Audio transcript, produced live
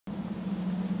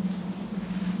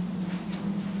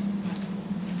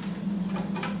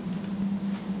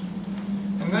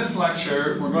this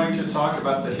lecture, we're going to talk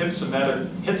about the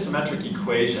hypsometric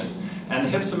equation. And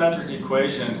the hypsometric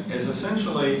equation is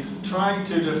essentially trying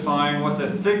to define what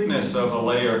the thickness of a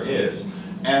layer is.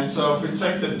 And so if we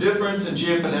take the difference in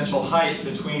geopotential height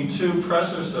between two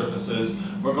pressure surfaces,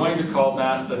 we're going to call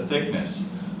that the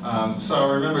thickness.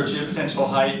 So remember, geopotential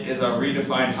height is our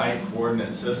redefined height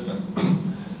coordinate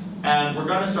system. And we're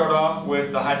going to start off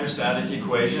with the hydrostatic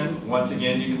equation. Once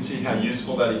again, you can see how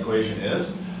useful that equation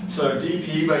is. So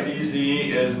dP by dz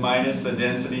is minus the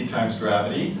density times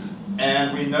gravity.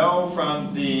 And we know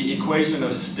from the equation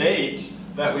of state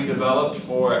that we developed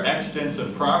for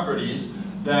extensive properties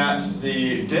that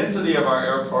the density of our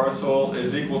air parcel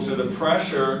is equal to the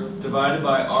pressure divided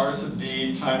by R sub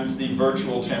d times the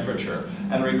virtual temperature.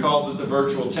 And recall that the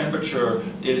virtual temperature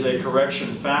is a correction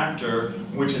factor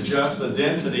which adjusts the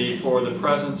density for the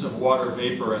presence of water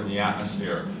vapor in the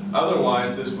atmosphere.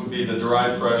 Otherwise, this would be the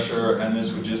dry pressure and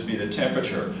this would just be the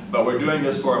temperature. But we're doing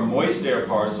this for a moist air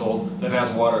parcel that has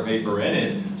water vapor in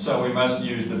it, so we must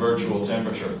use the virtual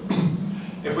temperature.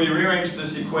 If we rearrange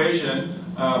this equation,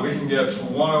 we can get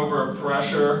 1 over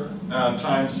pressure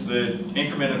times the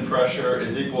increment in pressure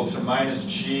is equal to minus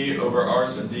g over R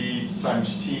sub d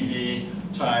times TV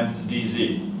times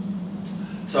dz.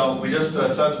 So we just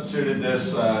substituted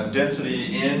this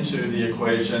density into the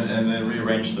equation and then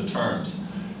rearranged the terms.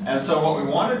 And so what we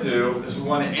want to do is we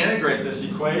want to integrate this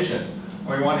equation.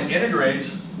 We want to integrate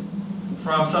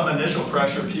from some initial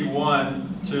pressure P1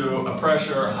 to a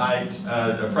pressure height,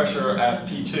 a pressure at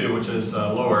P2, which is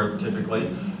lower typically,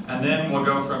 and then we'll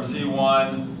go from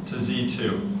Z1 to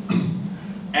Z2.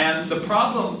 And the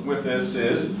problem with this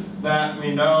is that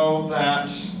we know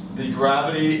that the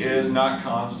gravity is not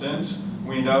constant.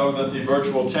 We know that the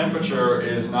virtual temperature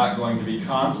is not going to be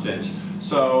constant.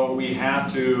 So we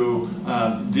have to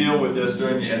deal with this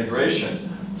during the integration.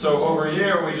 So over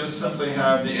here we just simply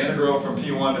have the integral from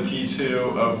P1 to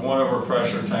P2 of 1 over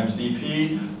pressure times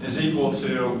dP is equal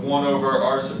to 1 over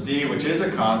R sub d, which is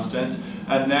a constant.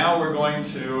 And now we're going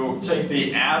to take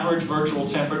the average virtual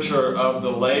temperature of the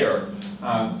layer,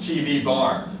 TV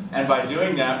bar. And by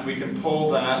doing that, we can pull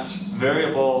that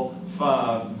variable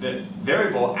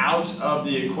out of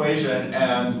the equation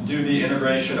and do the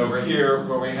integration over here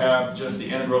where we have just the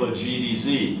integral of g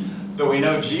dz. But we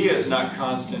know g is not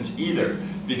constant either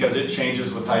because it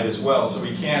changes with height as well, so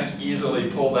we can't easily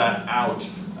pull that out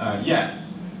yet.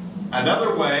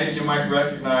 Another way you might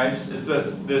recognize is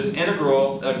this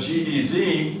integral of g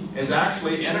dz is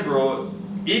actually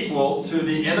equal to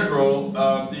the integral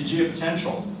of the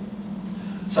geopotential.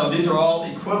 So these are all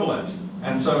equivalent.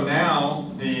 And so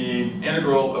now the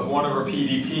integral of 1 over p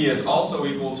dp is also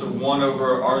equal to 1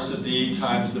 over R sub d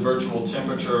times the virtual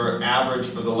temperature average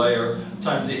for the layer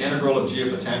times the integral of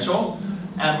geopotential.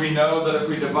 And we know that if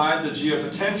we divide the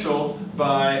geopotential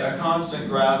by a constant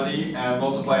gravity and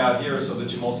multiply out here so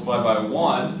that you multiply by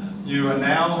 1, you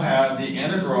now have the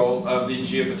integral of the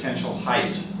geopotential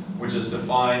height, which is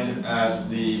defined as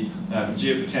the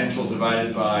geopotential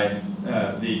divided by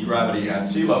the gravity at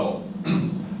sea level.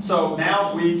 So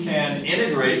now we can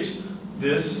integrate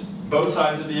both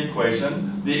sides of the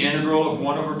equation. The integral of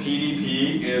 1 over p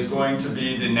dp is going to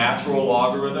be the natural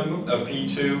logarithm of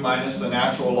p2 minus the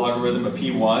natural logarithm of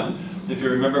p1. If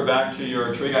you remember back to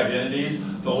your trig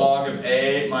identities, the log of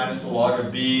a minus the log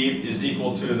of b is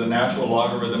equal to the natural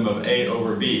logarithm of a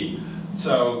over b.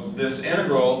 So this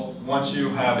integral, once you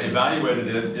have evaluated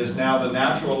it, is now the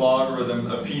natural logarithm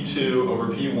of p2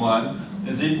 over p1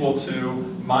 is equal to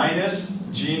minus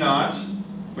g naught,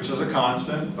 which is a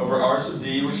constant, over R sub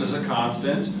d, which is a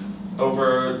constant,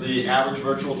 over the average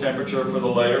virtual temperature for the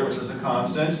layer, which is a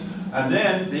constant, and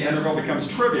then the integral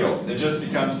becomes trivial. It just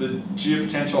becomes the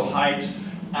geopotential height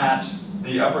at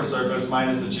the upper surface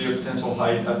minus the geopotential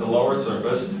height at the lower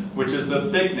surface, which is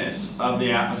the thickness of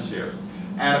the atmosphere.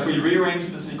 And if we rearrange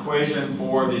this equation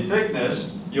for the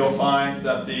thickness, you'll find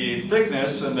that the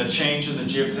thickness and the change in the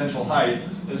geopotential height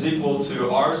is equal to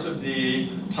R sub d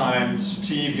times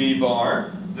TV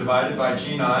bar divided by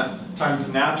G naught times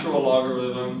the natural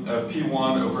logarithm of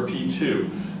P1 over P2.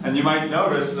 And you might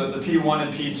notice that the P1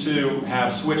 and P2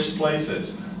 have switched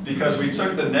places because we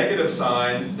took the negative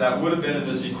sign that would have been in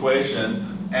this equation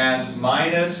and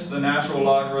minus the natural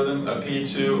logarithm of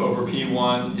P2 over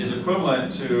P1 is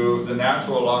equivalent to the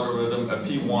natural logarithm of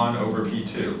P1 over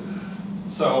P2.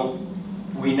 So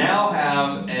we now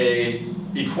have an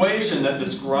equation that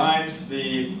describes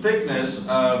the thickness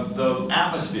of the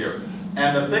atmosphere.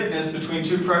 And the thickness between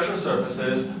two pressure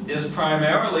surfaces is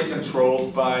primarily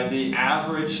controlled by the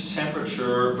average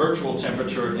temperature, virtual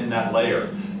temperature in that layer.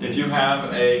 If you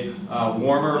have a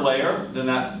warmer layer, then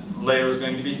that layer is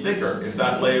going to be thicker. If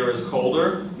that layer is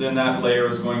colder, then that layer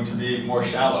is going to be more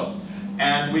shallow.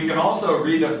 And we can also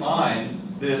redefine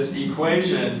this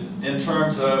equation in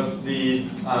terms of the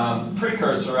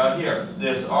precursor out here.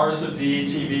 This R sub d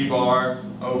TV bar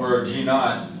over G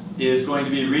naught is going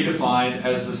to be redefined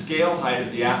as the scale height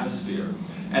of the atmosphere.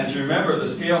 And if you remember, the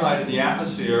scale height of the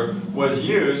atmosphere was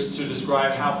used to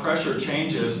describe how pressure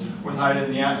changes with height in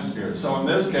the atmosphere. So in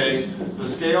this case, the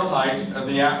scale height of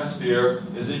the atmosphere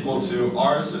is equal to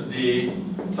R sub d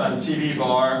sub TV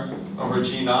bar over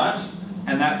G naught.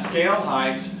 And that scale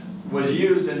height was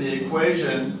used in the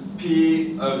equation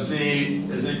P of z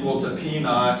is equal to P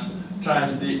naught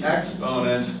times the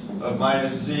exponent of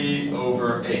minus z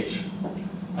over h.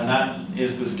 And that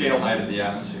is the scale height of the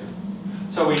atmosphere.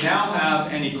 So we now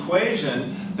have an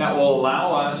equation that will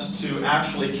allow us to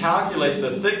actually calculate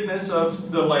the thickness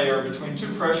of the layer between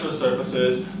two pressure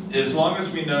surfaces as long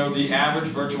as we know the average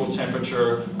virtual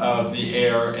temperature of the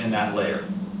air in that layer.